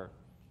flicker.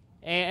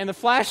 And the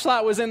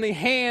flashlight was in the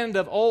hand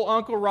of old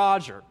Uncle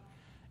Roger.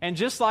 And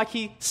just like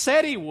he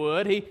said he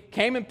would, he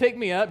came and picked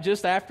me up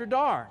just after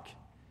dark.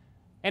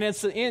 And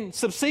it's in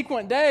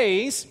subsequent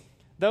days,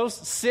 those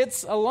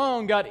sits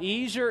alone got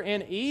easier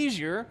and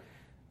easier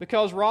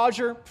because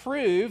Roger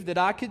proved that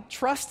I could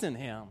trust in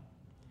him.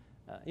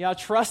 I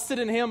trusted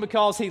in him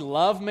because he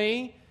loved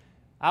me.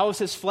 I was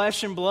his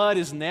flesh and blood,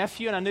 his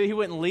nephew, and I knew he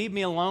wouldn't leave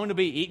me alone to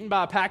be eaten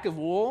by a pack of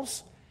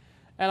wolves.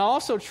 And I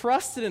also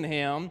trusted in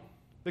him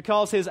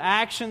because his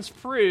actions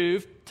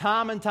proved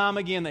time and time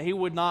again that he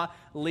would not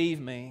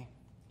leave me.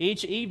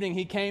 Each evening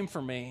he came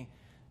for me,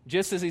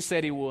 just as he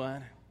said he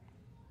would.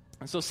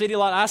 And so, City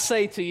Light, I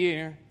say to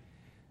you,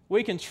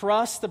 we can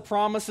trust the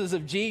promises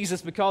of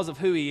Jesus because of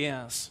who he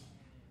is.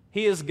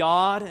 He is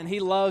God, and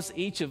he loves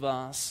each of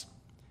us.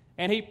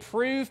 And he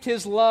proved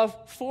his love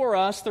for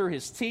us through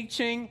his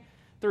teaching,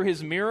 through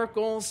his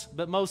miracles,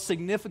 but most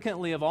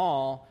significantly of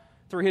all,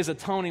 through his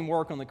atoning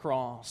work on the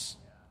cross.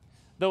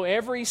 Though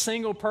every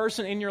single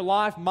person in your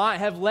life might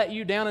have let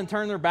you down and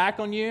turned their back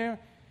on you,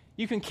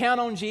 you can count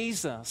on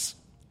Jesus,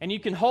 and you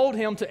can hold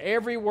him to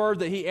every word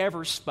that he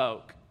ever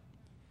spoke.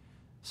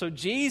 So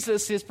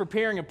Jesus is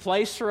preparing a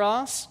place for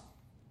us.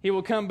 He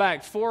will come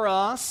back for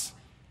us.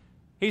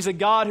 He's a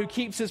God who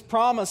keeps his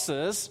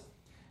promises.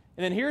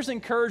 And then here's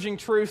encouraging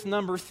truth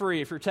number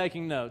 3, if you're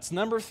taking notes.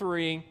 Number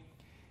 3,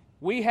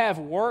 we have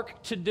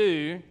work to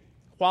do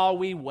while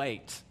we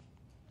wait.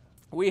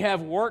 We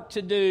have work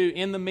to do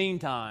in the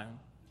meantime.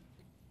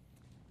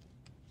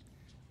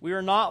 We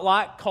are not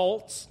like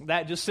cults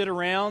that just sit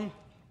around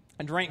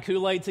and drink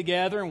Kool-Aid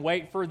together and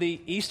wait for the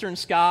eastern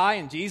sky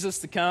and Jesus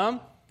to come.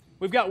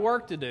 We've got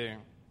work to do.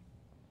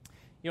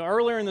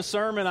 Earlier in the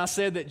sermon, I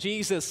said that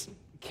Jesus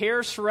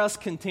cares for us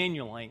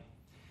continually.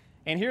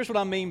 And here's what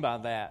I mean by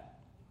that.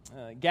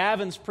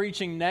 Gavin's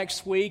preaching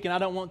next week, and I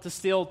don't want to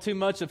steal too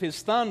much of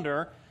his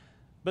thunder,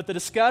 but the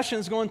discussion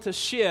is going to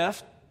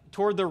shift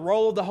toward the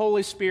role of the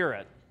Holy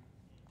Spirit.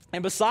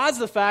 And besides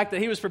the fact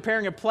that he was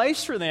preparing a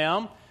place for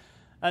them,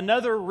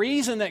 another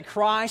reason that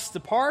Christ's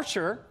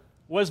departure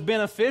was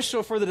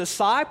beneficial for the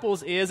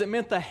disciples is it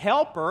meant the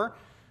Helper,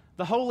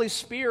 the Holy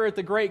Spirit,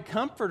 the great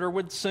Comforter,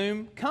 would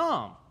soon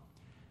come.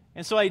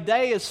 And so a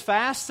day is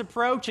fast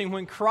approaching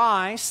when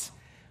Christ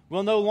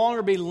will no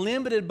longer be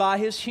limited by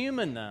his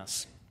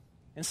humanness.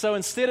 And so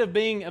instead of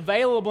being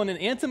available in an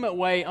intimate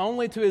way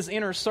only to his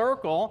inner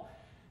circle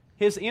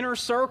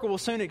will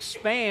soon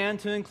expand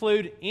to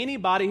include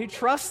anybody who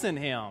trusts in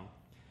him.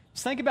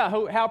 Just think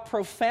about how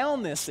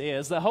profound this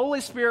is. The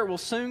Holy Spirit will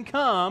soon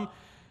come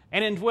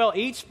and indwell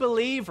each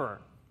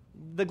believer.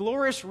 The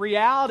glorious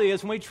reality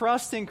is when we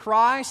trust in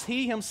Christ,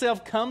 he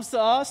himself comes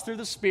to us through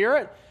the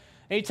Spirit,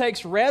 and he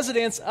takes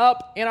residence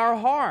up in our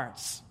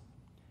hearts.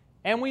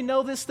 And we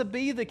know this to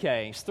be the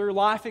case through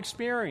life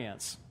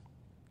experience.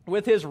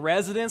 With his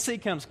residency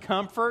comes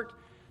comfort,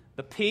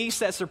 the peace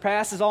that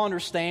surpasses all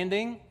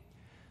understanding.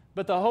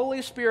 But the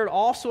Holy Spirit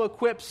also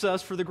equips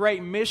us for the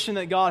great mission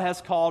that God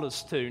has called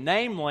us to,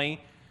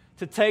 namely,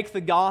 to take the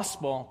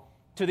gospel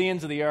to the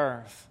ends of the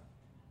earth.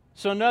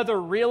 So another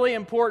really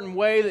important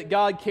way that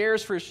God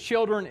cares for his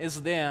children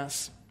is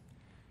this.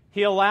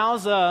 He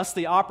allows us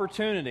the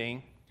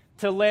opportunity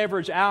to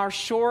leverage our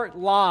short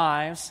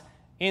lives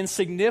in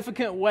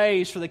significant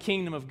ways for the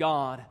kingdom of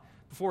God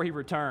before he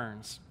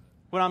returns.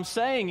 What I'm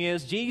saying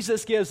is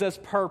Jesus gives us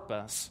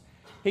purpose.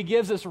 He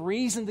gives us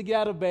reason to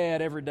get out of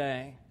bed every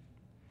day.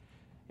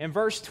 In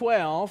verse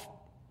 12,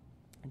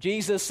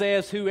 Jesus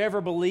says,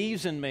 "Whoever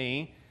believes in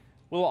me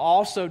will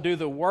also do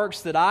the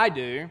works that I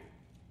do,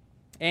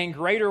 and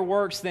greater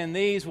works than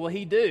these will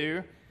he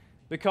do,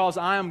 because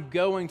I am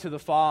going to the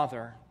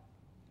Father."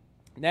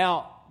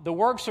 Now, the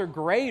works are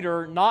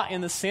greater, not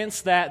in the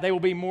sense that they will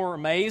be more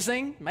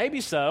amazing,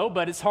 maybe so,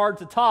 but it's hard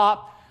to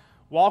top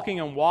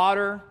walking on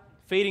water,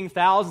 feeding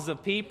thousands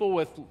of people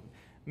with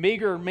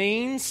meager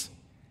means,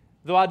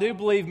 though I do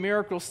believe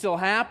miracles still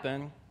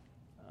happen.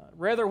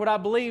 Rather, what I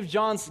believe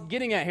John's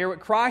getting at here, what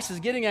Christ is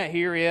getting at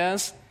here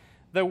is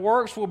the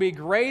works will be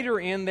greater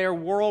in their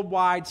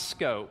worldwide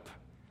scope.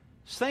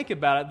 Just think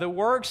about it. The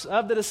works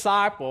of the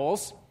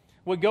disciples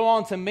would go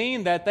on to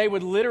mean that they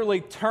would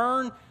literally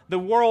turn the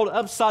world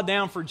upside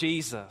down for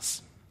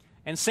Jesus.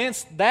 And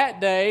since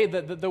that day,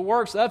 the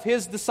works of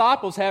his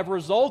disciples have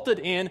resulted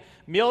in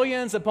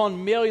millions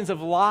upon millions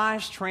of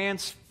lives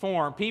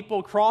transformed,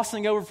 people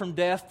crossing over from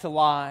death to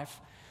life.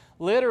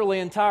 Literally,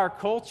 entire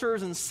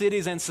cultures and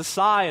cities and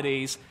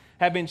societies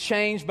have been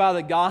changed by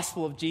the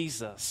gospel of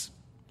Jesus.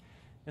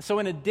 And so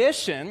in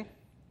addition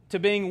to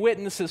being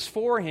witnesses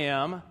for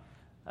him,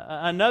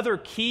 another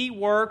key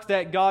work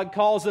that God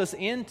calls us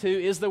into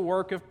is the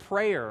work of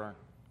prayer.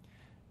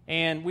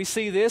 And we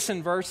see this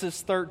in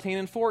verses 13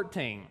 and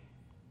 14.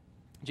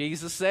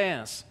 Jesus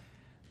says,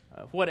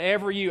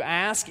 "Whatever you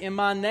ask in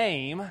my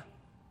name,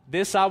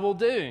 this I will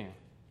do,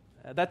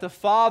 that the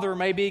Father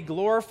may be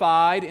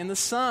glorified in the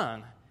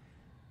Son.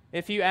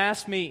 If you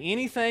ask me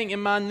anything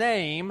in my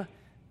name,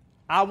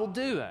 I will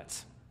do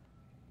it."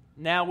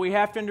 Now, we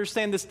have to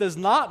understand this does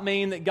not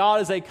mean that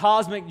God is a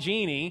cosmic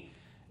genie,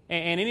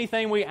 and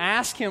anything we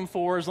ask him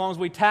for, as long as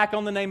we tack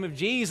on the name of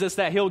Jesus,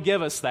 that he'll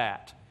give us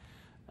that.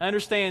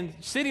 Understand,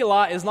 City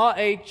Light is not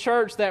a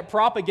church that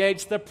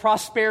propagates the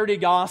prosperity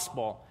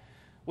gospel.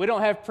 We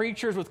don't have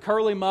preachers with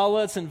curly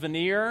mullets and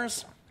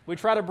veneers. We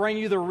try to bring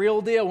you the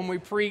real deal when we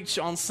preach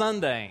on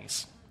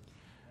Sundays.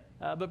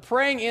 But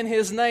praying in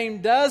his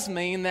name does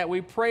mean that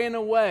we pray in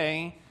a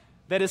way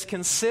that is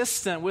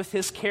consistent with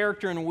his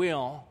character and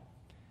will.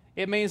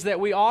 It means that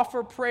we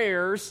offer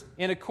prayers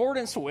in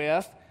accordance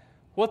with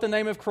what the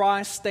name of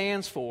Christ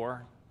stands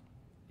for.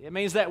 It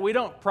means that we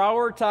don't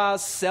prioritize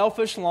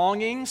selfish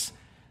longings,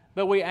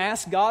 but we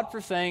ask God for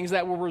things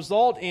that will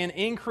result in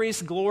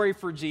increased glory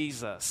for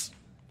Jesus.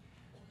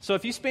 So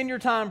if you spend your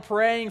time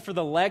praying for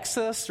the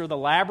Lexus or the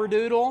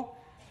Labradoodle,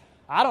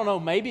 I don't know,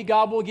 maybe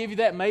God will give you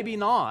that, maybe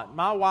not.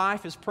 My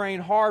wife is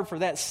praying hard for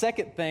that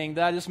second thing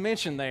that I just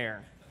mentioned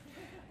there.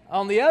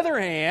 On the other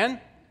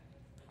hand,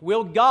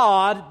 will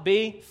God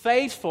be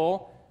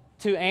faithful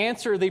to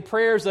answer the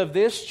prayers of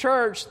this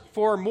church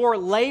for more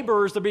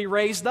laborers to be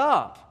raised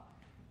up?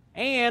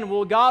 And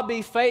will God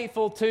be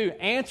faithful to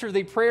answer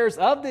the prayers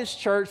of this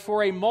church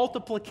for a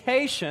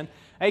multiplication,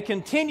 a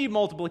continued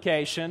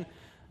multiplication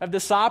of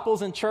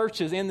disciples and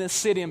churches in this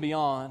city and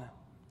beyond?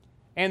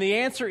 And the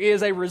answer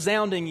is a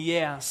resounding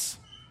yes,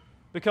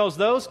 because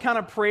those kind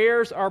of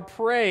prayers are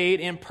prayed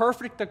in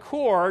perfect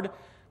accord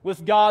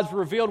with God's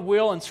revealed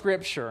will in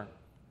Scripture.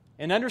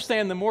 And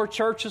understand, the more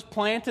churches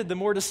planted, the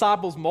more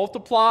disciples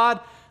multiplied,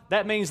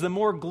 that means the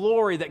more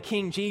glory that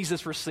King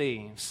Jesus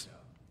receives.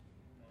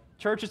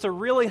 Church, it's a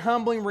really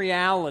humbling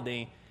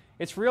reality.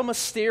 It's real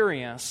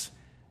mysterious,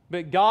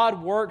 but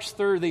God works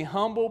through the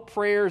humble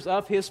prayers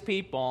of his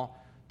people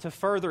to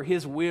further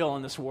his will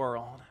in this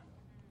world.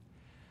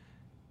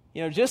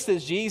 You know, just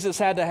as Jesus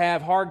had to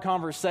have hard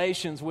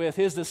conversations with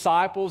his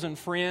disciples and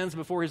friends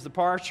before his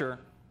departure,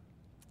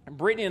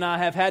 Brittany and I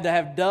have had to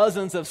have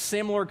dozens of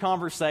similar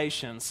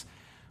conversations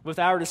with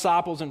our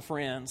disciples and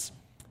friends.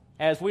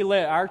 as we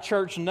let our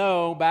church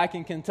know back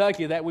in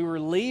Kentucky that we were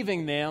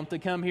leaving them to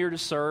come here to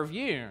serve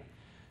you.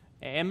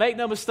 And make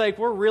no mistake,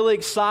 we're really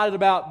excited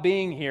about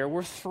being here.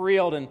 We're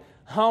thrilled and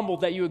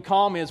humbled that you would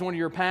call me as one of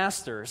your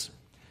pastors.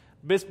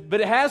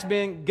 But it has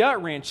been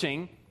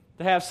gut-wrenching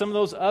to have some of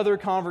those other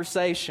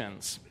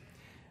conversations.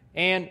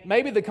 And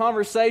maybe the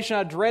conversation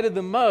I dreaded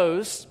the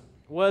most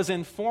was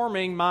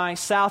informing my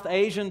South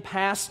Asian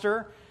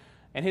pastor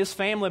and his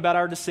family about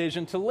our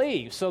decision to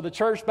leave. So the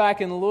church back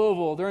in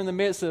Louisville, they're in the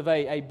midst of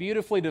a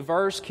beautifully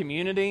diverse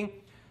community.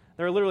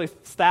 There are literally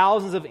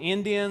thousands of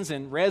Indians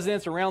and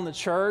residents around the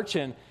church,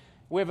 and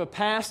we have a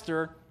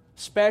pastor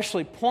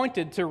specially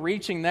pointed to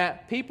reaching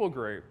that people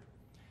group.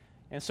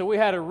 And so we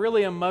had a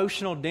really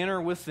emotional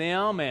dinner with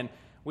them, and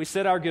we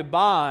said our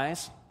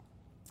goodbyes.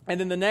 And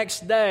then the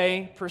next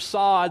day,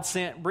 Prasad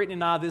sent Brittany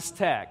and I this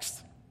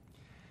text.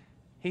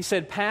 He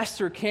said,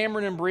 "Pastor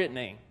Cameron and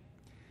Brittany,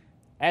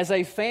 as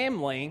a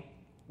family,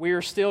 we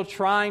are still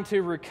trying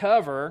to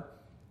recover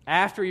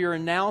after your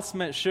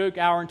announcement shook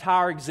our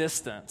entire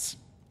existence.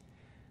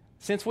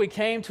 Since we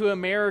came to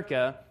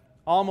America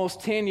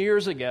almost 10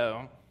 years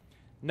ago,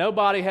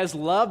 nobody has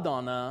loved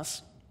on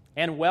us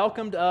and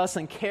welcomed us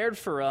and cared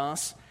for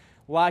us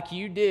like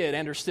you did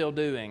and are still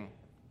doing.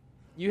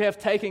 You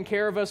have taken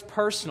care of us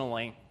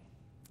personally,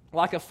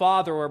 like a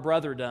father or a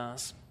brother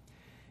does.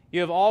 You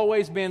have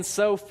always been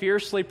so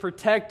fiercely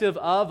protective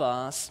of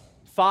us,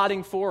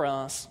 fighting for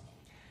us,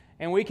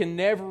 and we can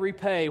never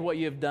repay what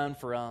you have done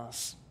for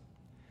us."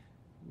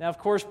 Now, of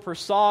course,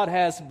 Prasad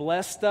has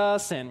blessed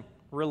us and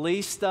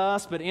released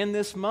us, but in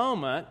this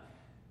moment,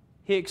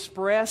 he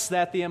expressed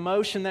that the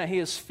emotion that he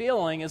is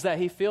feeling is that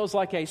he feels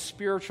like a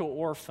spiritual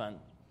orphan.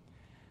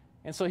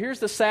 And so here's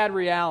the sad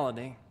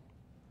reality.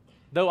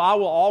 Though I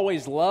will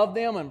always love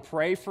them and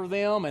pray for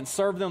them and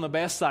serve them the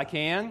best I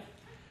can,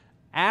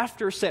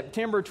 after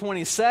September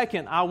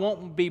 22nd, I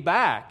won't be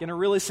back in a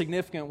really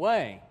significant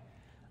way.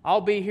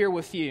 I'll be here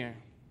with you.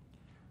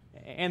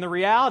 And the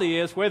reality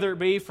is, whether it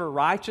be for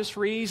righteous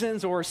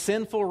reasons or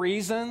sinful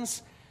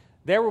reasons,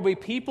 there will be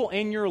people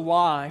in your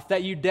life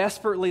that you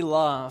desperately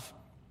love,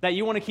 that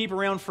you want to keep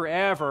around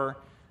forever,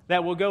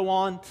 that will go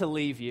on to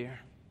leave you.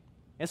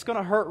 It's going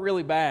to hurt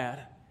really bad,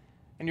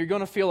 and you're going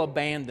to feel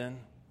abandoned.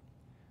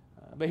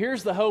 But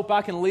here's the hope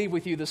I can leave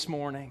with you this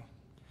morning.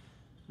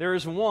 There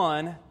is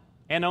one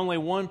and only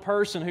one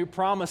person who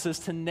promises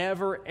to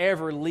never,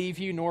 ever leave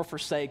you nor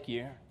forsake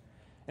you.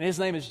 And his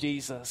name is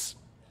Jesus.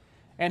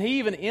 And he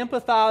even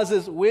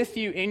empathizes with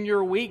you in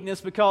your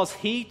weakness because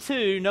he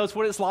too knows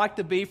what it's like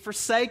to be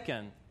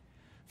forsaken.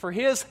 For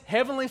his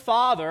heavenly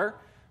Father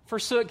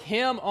forsook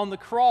him on the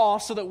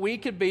cross so that we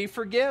could be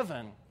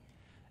forgiven.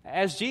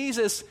 As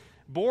Jesus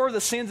bore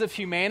the sins of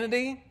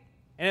humanity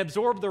and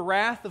absorbed the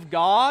wrath of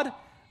God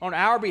on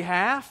our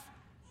behalf,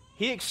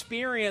 he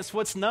experienced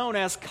what's known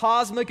as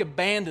cosmic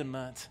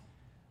abandonment.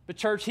 But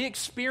church, he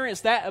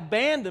experienced that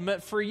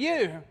abandonment for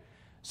you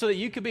so that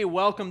you could be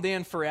welcomed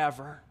in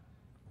forever.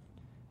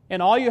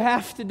 And all you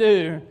have to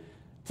do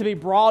to be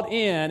brought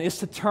in is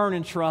to turn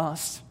and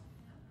trust.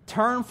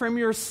 Turn from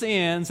your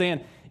sins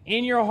and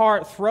in your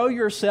heart throw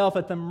yourself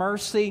at the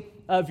mercy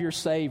of your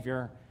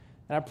Savior.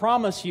 And I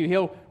promise you,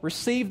 he'll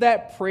receive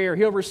that prayer.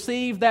 He'll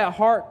receive that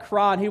heart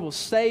cry, and he will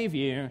save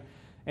you.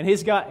 And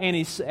he's got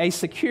a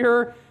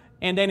secure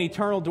and an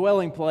eternal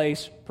dwelling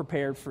place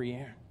prepared for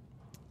you.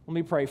 Let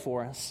me pray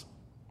for us.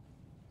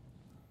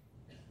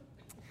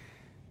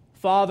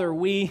 Father,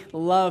 we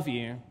love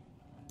you.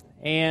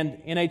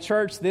 And in a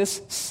church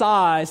this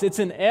size, it's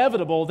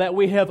inevitable that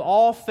we have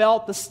all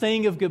felt the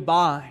sting of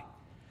goodbye.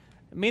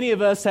 Many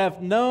of us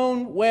have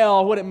known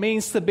well what it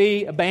means to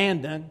be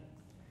abandoned.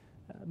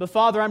 But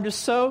Father, I'm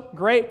just so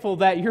grateful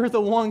that you're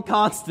the one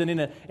constant in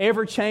an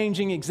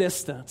ever-changing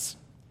existence.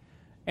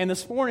 And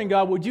this morning,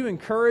 God, would you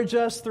encourage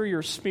us through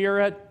your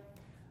Spirit?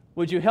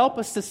 Would you help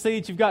us to see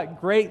that you've got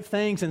great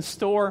things in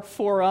store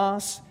for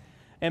us?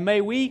 And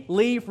may we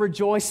leave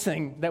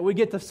rejoicing that we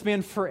get to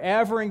spend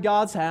forever in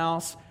God's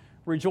house,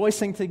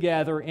 rejoicing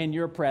together in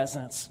your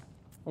presence.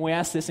 And we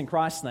ask this in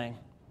Christ's name.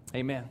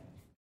 Amen.